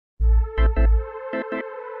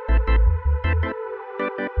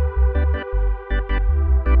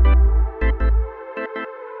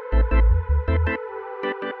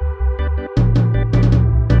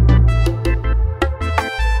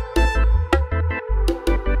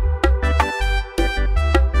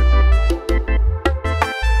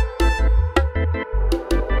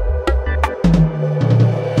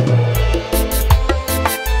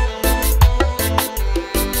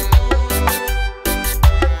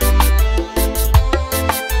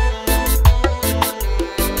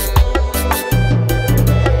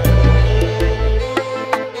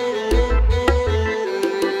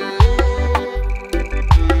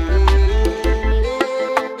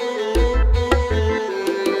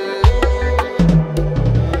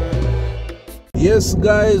Yes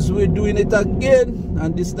guys, we're doing it again,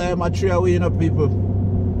 and this time I three away, you know, people.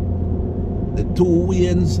 The two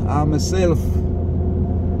Waynes and myself.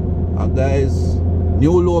 And guys,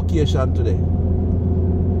 new location today.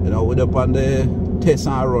 You know, we're up on the test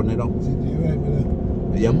and run, you know.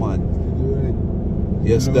 Yeah man.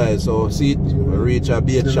 Yes guys, so see it, we reach a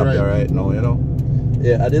bait shop here right now, you know.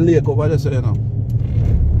 Yeah, at the lake over there, so you know.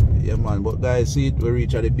 Yeah man, but guys, see it, we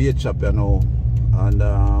reach at the bait shop here now. And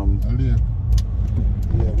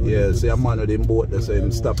yeah, see a man with him boat there, so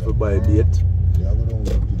him stop to buy bait.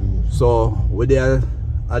 So we're there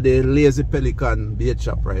at the Lazy Pelican bait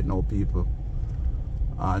shop right now, people.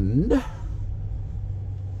 And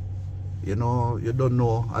you know, you don't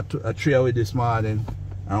know, I three away this morning,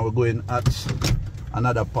 and we're going at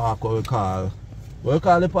another park what we call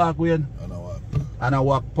the park, Wayne?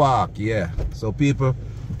 Anawak Park, yeah. So people,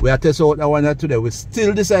 we are testing out that one today. We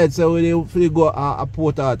still decide so we go a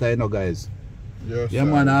Port Arthur, you know guys. Yes, yeah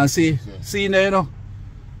man, and see there, you know.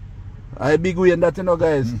 I big Wayne that, you know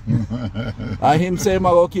guys. And him say I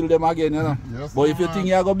go kill them again, you know. Yes, but if you think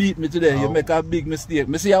you're gonna beat me today, you make a big mistake.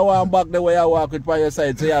 Me see I walk back the way I walk with by your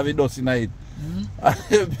side, so you have a dust in it.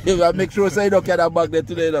 I make sure so you don't carry back there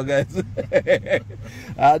today, you know guys.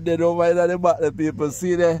 And they don't mind the back the people.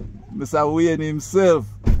 See there, Mr. Wayne himself.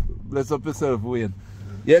 Bless up yourself, Wayne.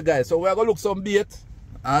 Yeah guys, so we're gonna look some bait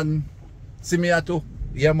and see me at too.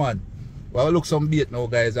 Yeah man. We're gonna look some bait now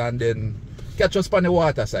guys, and then catch us on the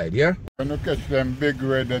water side, yeah? I'm gonna catch them big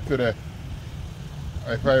red today.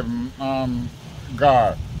 If I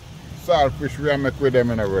gar saltfish, we make with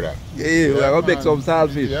them in a brother. Yeah, we're gonna make some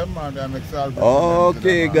saltfish. Yeah man, I make saltfish.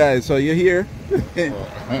 Okay guys, so you hear?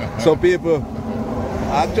 So people,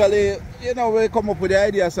 actually, you know, we come up with the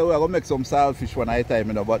idea, so we're gonna make some saltfish one at a time,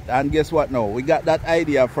 you know. But and guess what now? We got that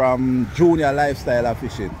idea from Junior Lifestyle of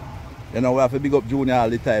Fishing. You know, we have to big up Junior all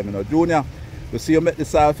the time, you know. Junior, you see you make the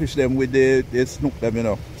saltfish them with the snook them, you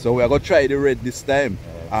know. So we are gonna try the red this time.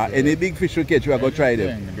 Any big fish we catch, we are gonna try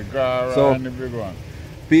them. The gar so, and the big one.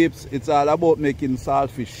 Peeps, it's all about making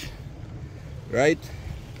saltfish. Right?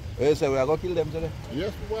 You say we are gonna kill them today?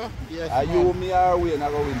 Yes, boy. Yes. Are you me or we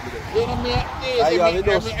are going today? You know me,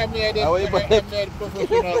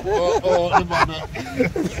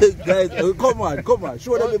 guys, come on,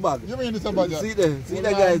 show them the bag. You mean this about See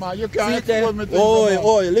there, guys. Man, you can't expose me things.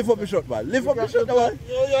 Oh, lift up your shot, man. Lift up your shot, man.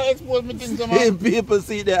 You expose me things, man. People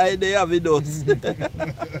see the they have it dose.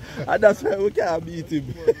 And that's why we can't beat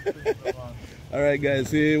him. Alright guys,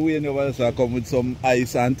 see Wayne over there come with some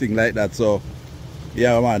ice and things like that, so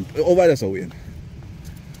yeah man, over there so Wayne.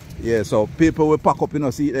 Yeah, so people will pack up, you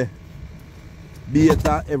know, see there. Bait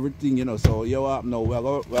and everything, you know, so you up now, we're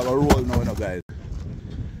gonna roll now, you know guys.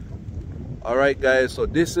 Alright guys, so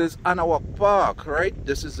this is Anawak Park, right?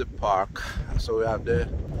 This is the park. So we have the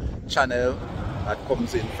channel that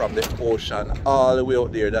comes in from the ocean all the way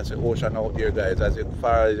out there. That's the ocean out there guys, as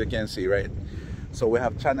far as you can see, right? So we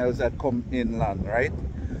have channels that come inland, right?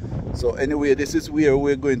 So anyway, this is where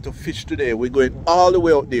we're going to fish today. We're going all the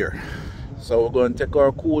way out there. So we're going to take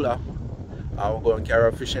our cooler and we're going to carry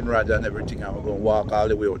our fishing rod and everything, and we're going to walk all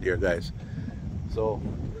the way out there guys. So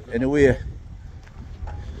anyway,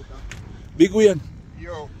 Big Wayne,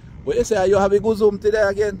 yo, what you say, you have a good zoom today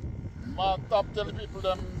again? Man, stop telling people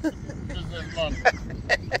them business, man.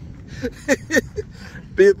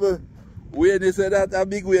 People, Wayne, they said that a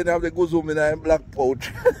Big Wayne have the good zoom in a black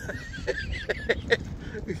pouch.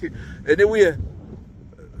 Anyway,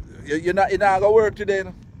 you're not gonna work today,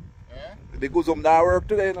 no? Yeah? The good zoom not work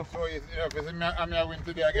today, no? So I'm here win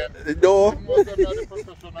today again? No. Well,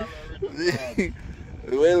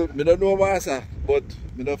 well, I don't know master, but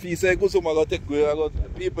I don't feel say good zoom I go take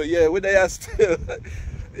people, yeah, we they are still.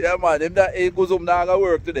 Yeah man, if that ain't good zoom not gonna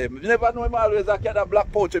work today. You never know him always a cat black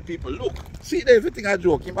pouch with people. Look, see there, everything a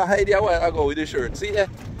joke. He might hide there a while ago with the shirt. See there?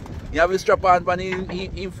 You have a strap on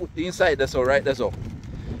foot inside, that's all right, that's all.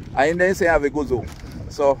 I didn't say have a good zoom.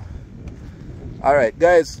 So, alright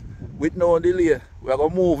guys, with no delay, we're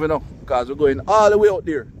gonna move, you know, because we're going all the way out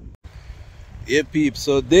there. Yeah peeps,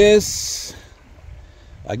 so this,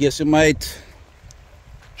 I guess you might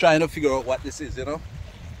trying to figure out what this is, you know.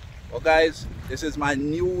 Well guys, this is my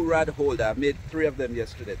new rod holder. I made 3 of them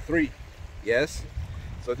yesterday. 3, yes.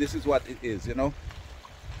 So this is what it is, you know.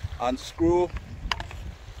 Unscrew.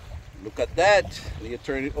 Look at that. You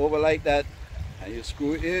turn it over like that and you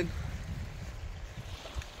screw it in.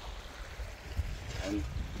 And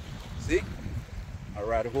see? A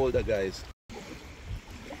rod holder guys.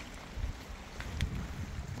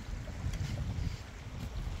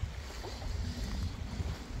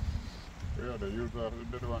 Yeah, they use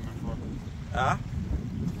that dead one first. Huh?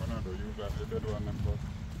 They use that dead one first.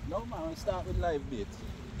 No man, we start with live bait.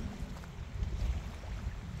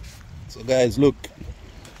 So guys, look.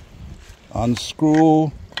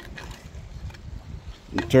 Unscrew.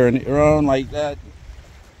 You turn it around like that.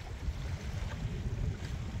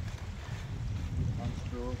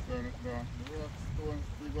 Unscrew, turn it down.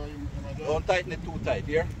 Don't tighten it too tight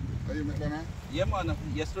here. Are you make them, man? Yeah man,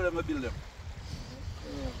 yesterday I build them.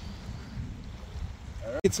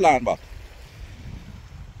 Right. It's land back.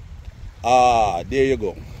 Ah, there you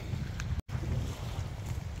go.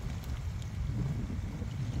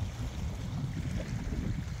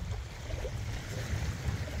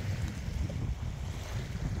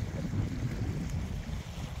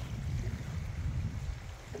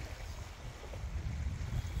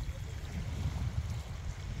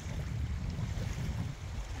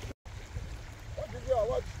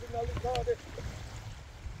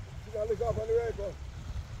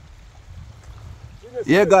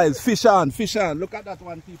 Yeah guys, fish on, fish on. Look at that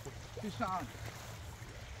one people. Fish on.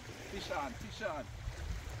 Fish on, fish on.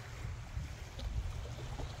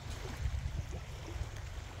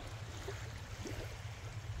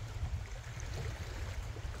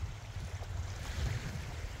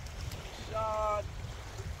 Fish on.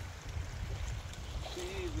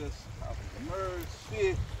 Jesus have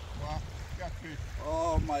mercy. Wow, catfish.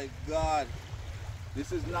 Oh my God.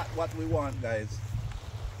 This is not what we want, guys.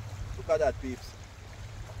 Look at that, peeps.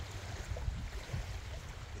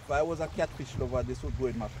 If I was a catfish lover, this would go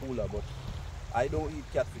in my cooler, but I don't eat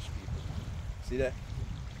catfish, people. See that?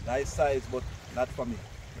 Nice size, but not for me,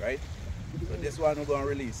 right? So this one, we're going to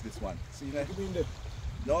release this one. See that?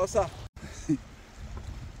 No, sir.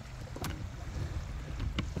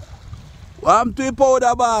 One to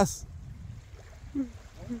powder, boss.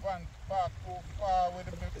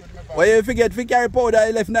 Why you forget to carry powder?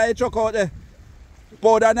 You left now your truck out there.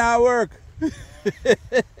 Powder now work.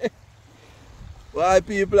 Why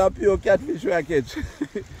people are pure catfish wreckage?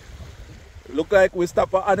 Look like we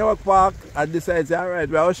stop at Anahuac Park and decide, say, alright,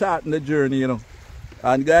 we are shortening the journey, you know.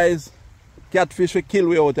 And guys, catfish will kill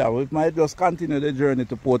we out there. We might just continue the journey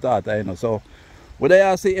to Port Arthur, you know. So, what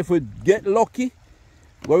I say, if we get lucky,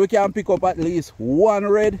 where we can pick up at least one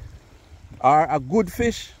red or a good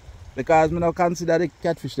fish, because I don't consider the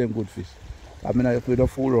catfish them good fish. I mean, if we don't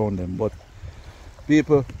fool around them, but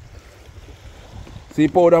people, see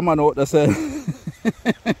powder man out there say,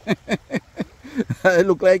 it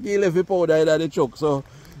look like he left the powder in the truck, so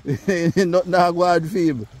not now go and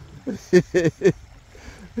feed.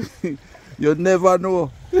 You never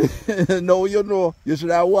know. Now you know. You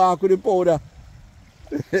should have walked with the powder.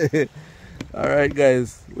 Alright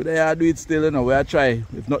guys, we there do it still, you know. We are try.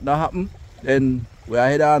 If nothing happen, then we are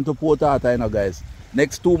heading on to Port Arthur, you know, guys.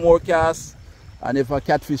 Next 2 more casts, and if a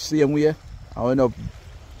catfish same way, I want to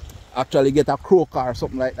actually get a croaker or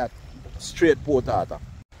something like that. Straight Port Arthur.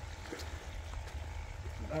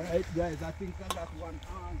 Alright guys, I think I got one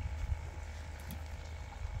on.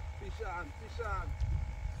 Fish on, fish on.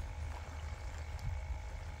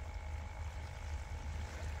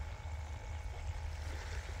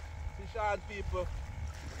 Fish on, people.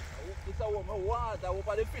 This is what I want. I hope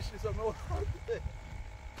the fish is what I want.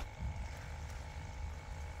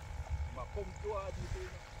 I come towards me, you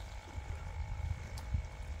know.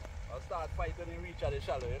 I'll start fighting and reach at the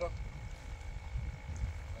shallow, you know.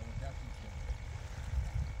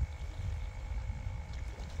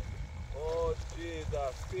 Oh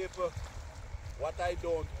Jesus, people, what I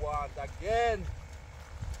don't want again.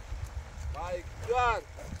 My God.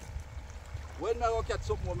 When I go catch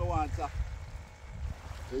something I want, sir?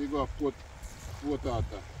 There you go, Port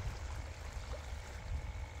Arthur.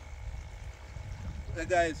 Hey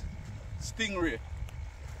guys, stingray.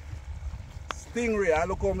 Stingray, and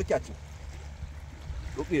look how I catch it.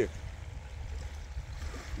 Look here.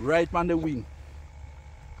 Right on the wing.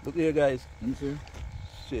 Look here guys. You see?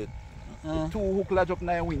 Shit. 2 hook lodge up in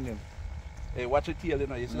the wing. Hey, watch your tail, you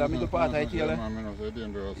know. You see that middle part of the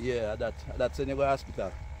tail? Yeah, that's when you go to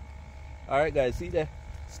hospital. Alright guys, see there?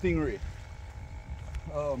 Stingray.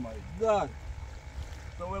 Oh my God.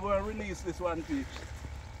 So we're going to release this one fish.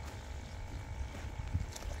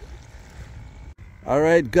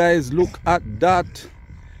 Alright guys, look at that.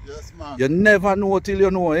 Yes man. You never know till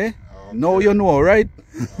you know, eh? Okay. Now you know, right?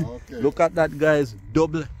 Okay. Look at that guys,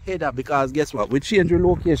 double header, because guess what? We changed the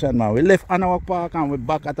location, man. We left Anahuac Park and we're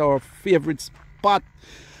back at our favorite spot.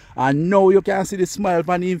 And now you can see the smile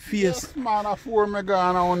on his face. Yes man, I 4 me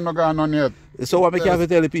gone and 1 me gone on yet. So what we can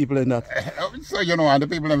tell the people in that? So you know, and the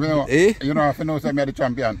people you know, eh? you know, if you know say me the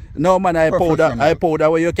champion. No man, I powder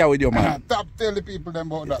where you carry with you, man. Stop tell the people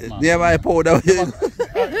them about that, man. Yeah, man, I powder.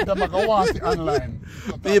 Them go want it online.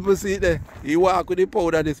 People see it there. He walk with the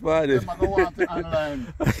powder this morning. Them go want it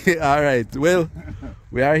online. Alright, well,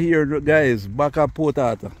 we are here, guys, back at Port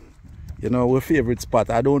Arthur. You know, our favorite spot.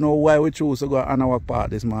 I don't know why we chose to go on our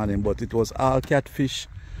part this morning, but it was all catfish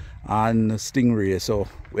and stingray. So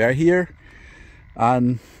we are here,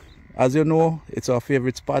 and as you know, it's our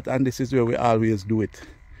favorite spot, and this is where we always do it.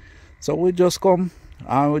 So we just come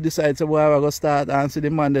and we decide to we're going to start and see the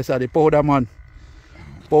man. They say the powder man.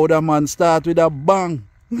 Powder man start with a bang.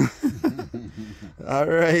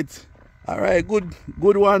 Alright. Alright, good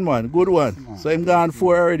one, man. Good one. So I'm gone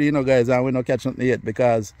 4 already, you know, guys, and we're not catching nothing yet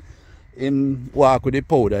because him walk with the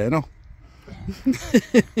powder, you know.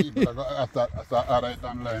 People are alright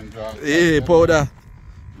online. Hey, powder.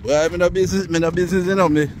 Boy, I'm no business, you know.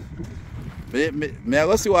 Me I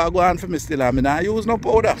go see what I go on for me still, and I not use no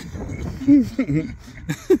powder.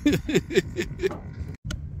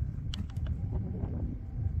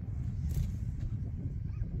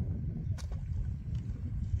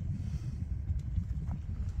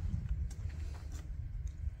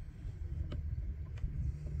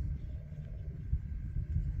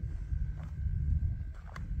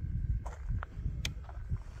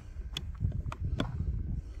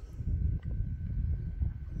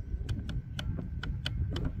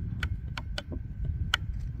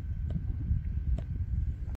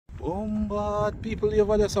 But people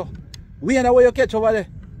over there, so Wayne, where you catch over there?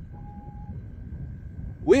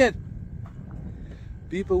 Wayne,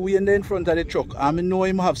 people Wayne there in front of the truck. I know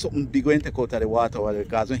him have something big going to take out of the water over there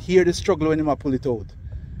because I hear the struggle when him pull it out.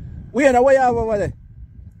 Wayne, what you have over there?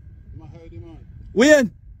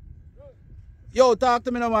 Wayne, yo, talk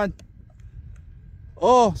to me now, man.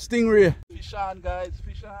 Oh, stingray. Fish on, guys,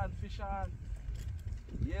 fish on, fish on.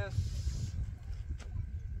 Yes.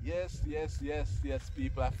 Yes,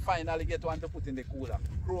 people. I finally get one to put in the cooler.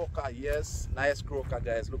 Croaker, yes. Nice croaker,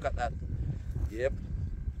 guys. Look at that. Yep.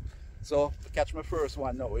 So, catch my first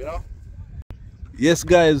one now, you know. Yes,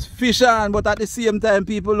 guys. Fish on, but at the same time,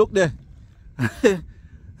 people, look there.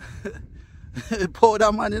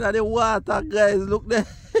 Powder man in the water, guys. Look there.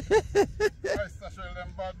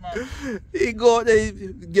 He go there,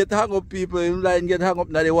 get hung up, people. In line get hung up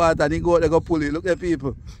in the water and he go there, go pull it. Look at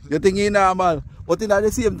people. You think he normal? But in at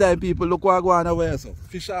the same time, people, look what going away. So,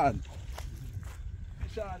 fish on.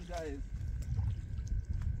 Fish on, guys.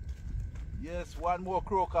 Yes, one more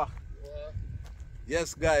croaker. Yeah.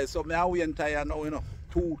 Yes, guys. So, me and Wayne tired now, you know.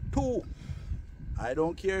 Two. I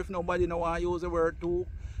don't care if nobody no want to use the word two.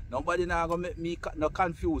 Nobody now going to make me no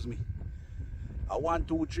confuse me. I 1,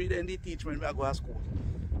 2, 3, then they teach me when I go to school.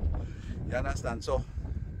 You understand? So,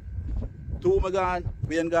 2 me gone,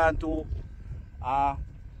 Wayne gone 2.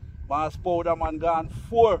 Mass powder man gone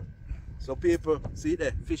 4. So people see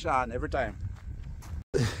there, fish on every time.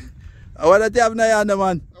 What do you have now,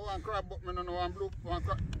 man? I want crab, but I don't know one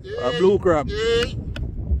crab. A blue crab. Yeah.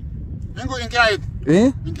 You can eat.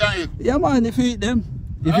 Eh? You can eat. Yeah, man, if you eat them.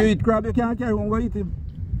 If you eat crab, you can't carry one, go eat him.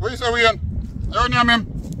 What you say, Wayne? You name him?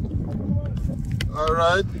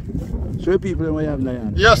 Alright. Show people what you have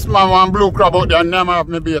now. Yes, man, one blue crab out there, name have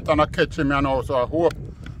me bait and I catch him, you know, so I hope.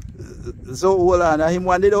 So hold on, him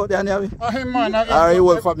one did out there now? Him man, are you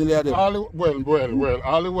well familiar with him? Well.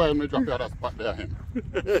 All the while me drop the other spot there him.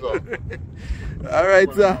 So.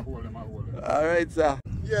 Alright, sir. Alright, sir.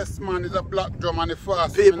 Yes, man, it's a black drum and the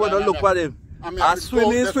fast. People don't look for him. And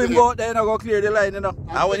swim out there and go clear the line, you know.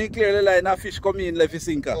 And when you clear the line, a fish come in left his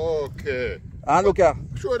sinker. Okay. And look here.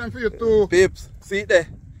 Show them for you too. Peeps, see it there?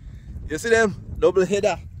 You see them? Double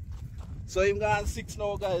header. So him gone 6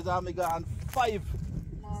 now, guys, and me gone 5.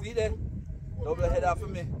 See there? Double header for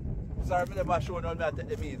me. Sorry, me never show no me I take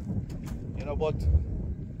them in. You know, but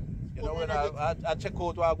you know when I check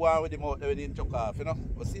out what I go on with him out there when he chuck off, you know.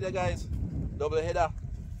 But see the guys, double header.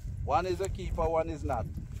 One is a keeper, one is not.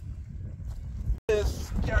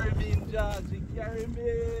 Yes, carry me in, Georgie, carry me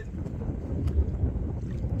in.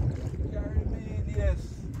 Carry me in, yes.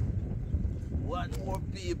 One more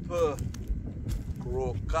people.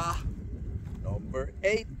 Croaker. Number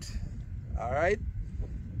 8. Alright.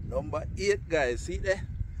 Number 8, guys. See there?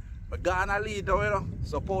 But gonna lead now, you know.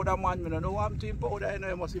 So powder man, I don't know what I'm doing powder, you know.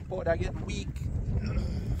 You must see powder get weak.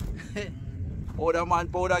 Powder man,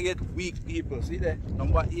 powder get weak, people. See there?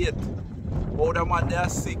 Number 8. Powder man, there are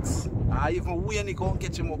 6. Even Wayne, he can't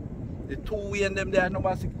catch him up. The 2 Wayne them there,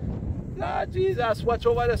 number 6. Lord Jesus, watch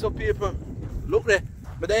over there, so people. Look there.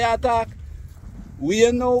 But they attack.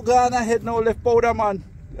 Wayne now gone ahead now, left powder man.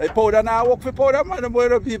 Hey, powder now work for powder man. The boy,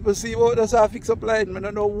 the people see what does I fix up line. I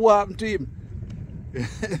don't know what happened to him.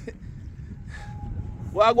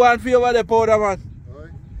 What go on for you over there, powder man?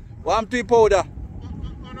 What happened to you, powder?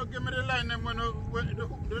 No, give me the line, them when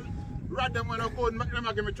Rod them when I go and make them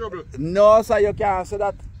give me trouble. No, sir, you can't say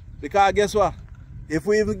that. Because guess what? If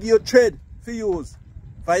we even give you trade for use,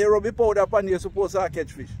 for you rub the powder upon you're supposed to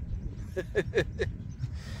catch fish.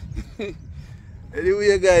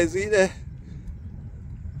 Anyway, guys, see there?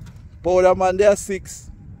 Powder man, they are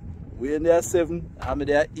 6. We in there 7. I'm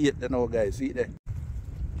there 8 now, guys. See there?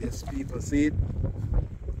 Yes, people, see it?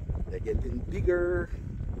 They're getting bigger.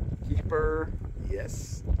 Keeper.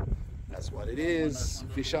 Yes. That's what it is.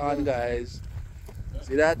 Fish on, guys.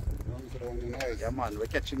 See that? Yeah, man, we're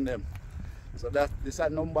catching them. So that this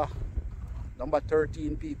is number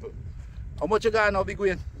 13 people. How much you got now, Big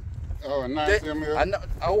Wayne? Oh, nice. And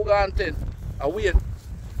how got 10? A Wayne?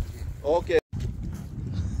 Okay.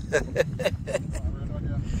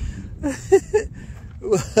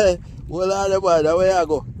 Well, all about that way I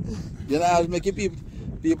go. You know, I was making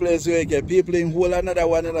people in Sweden, people in whole another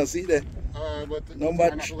one, and I see there. But Number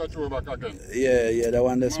back again. yeah, that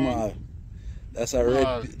one that's small. That's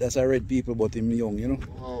a red people, but him young, you know.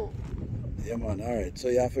 Oh. Yeah, man. All right. So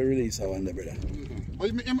you have to release that one, there, brother.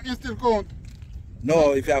 But he still count.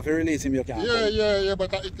 No, if you have to release him, you can't. Yeah,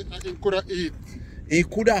 but he could have eat. He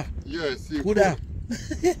coulda. Yes, he coulda.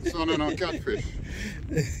 So no catfish.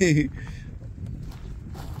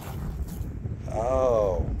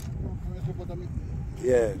 Oh.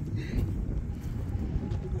 Yeah.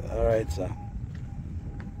 All right, sir.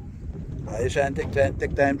 I shall take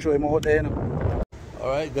time to show him out there, you know. All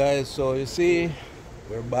right, guys. So you see,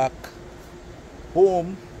 we're back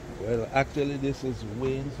home. Well, actually, this is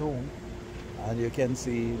Wayne's home, and you can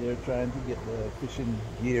see they're trying to get the fishing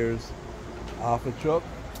gears off the truck.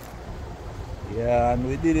 Yeah, and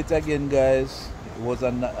we did it again, guys. It was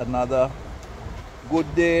another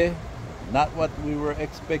good day. Not what we were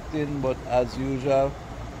expecting, but as usual,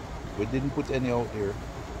 we didn't put any out here.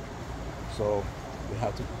 So we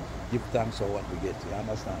have to give thanks for what we get, you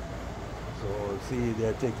understand? So see,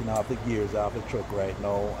 they're taking off the gears off the truck right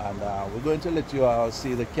now, and we're going to let you all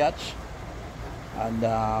see the catch. And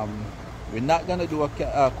we're not going to do a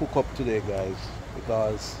cook up today, guys,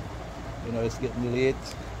 because you know it's getting late.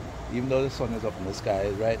 Even though the sun is up in the sky,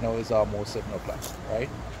 right now it's almost 7 o'clock, right?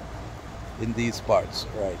 In these parts,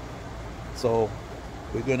 right? So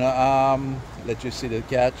we're gonna let you see the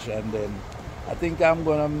catch, and then I think I'm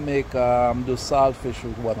gonna make do saltfish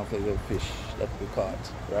with one of the little fish that we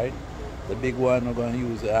caught, right? The big one we're gonna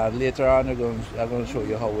use later on. I'm gonna show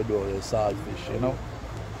you how we do the saltfish, you know.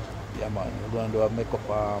 Yeah, man, we're gonna do a makeup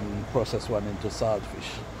process one into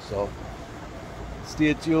saltfish. So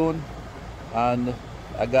stay tuned. And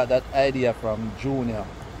I got that idea from Junior.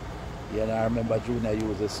 Yeah, and I remember Junior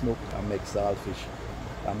used a snook and make saltfish.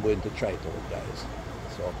 I'm going to try it out, guys.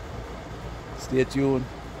 So stay tuned,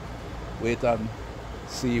 wait and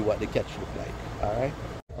see what the catch look like. All right.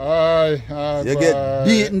 Aye, you get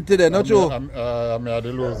beaten today, not you? I'm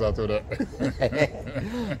the loser today.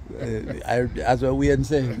 As what we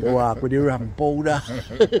say, walk with the ram powder. I'm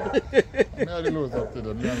the loser today.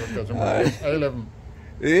 I'm going to catch him. 11.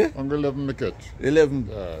 Yeah? I'm going to 11 me catch. 11?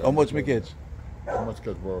 How much me catch? How much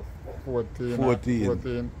catch, bro? 14.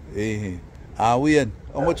 14. Wayne,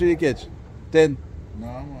 how much did you catch? 10? No,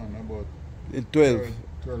 man, about 12.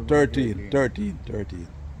 13.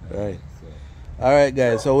 Right. Alright,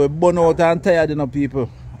 guys, so we're burn out and tired, you know, people,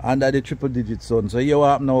 under the triple digit zone. So here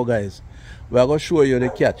what now, guys, we're going to show you the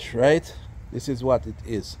catch, right? This is what it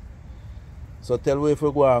is. So tell me if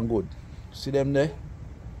we go on good. See them there?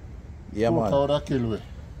 Yeah, man. How that kill we?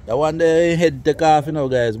 The one there head take off, you know,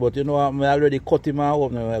 guys, but you know what, I already cut him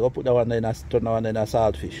out. Now I'm going to put that one there in a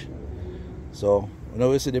saltfish. So, you know,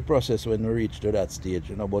 we see the process when we reach to that stage,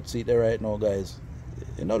 you know, but see there right now, guys.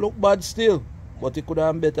 You know, look bad still, but it could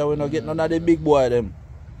have been better. We're not getting none of the big boy them.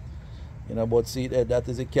 You know, but see there, that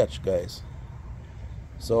is a catch, guys.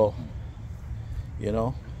 So, you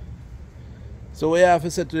know. So we have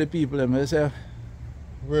to say to the people, them, they say,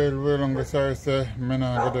 well, on the side, say, I'm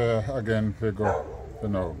not going to again figure, you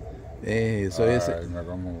know. Hey, so you say, I'm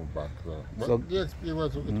gonna move back. So the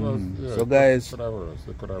experience, it was, yeah, so guys,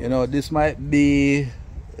 you know, this might be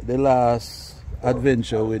the last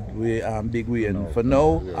adventure with Big Wayne for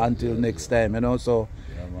now, until next time, you know. So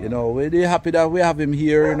you know, we're really happy that we have him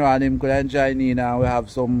here, you know, and him could enjoy in, and we have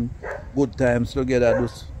some good times together, do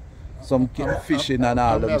some fishing and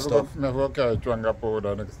all that stuff. Never carry Chwanga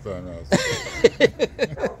powder next time.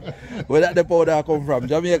 Where did the powder come from?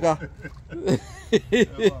 Jamaica?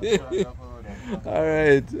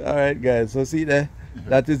 Alright guys, so see there,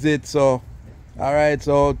 that is it. So alright,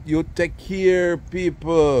 so you take care,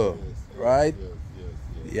 people, right?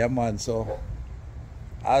 Yes. Yeah, man. So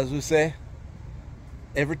as we say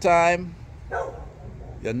every time,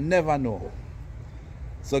 you never know.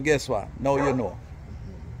 So guess what? Now you know.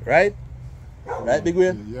 Right? Right, Big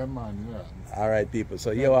Wayne? Yeah, man, yeah. Alright, people.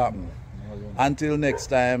 So here what happened. Until next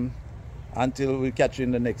time, until we catch you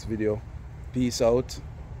in the next video. Peace out.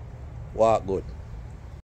 Walk good.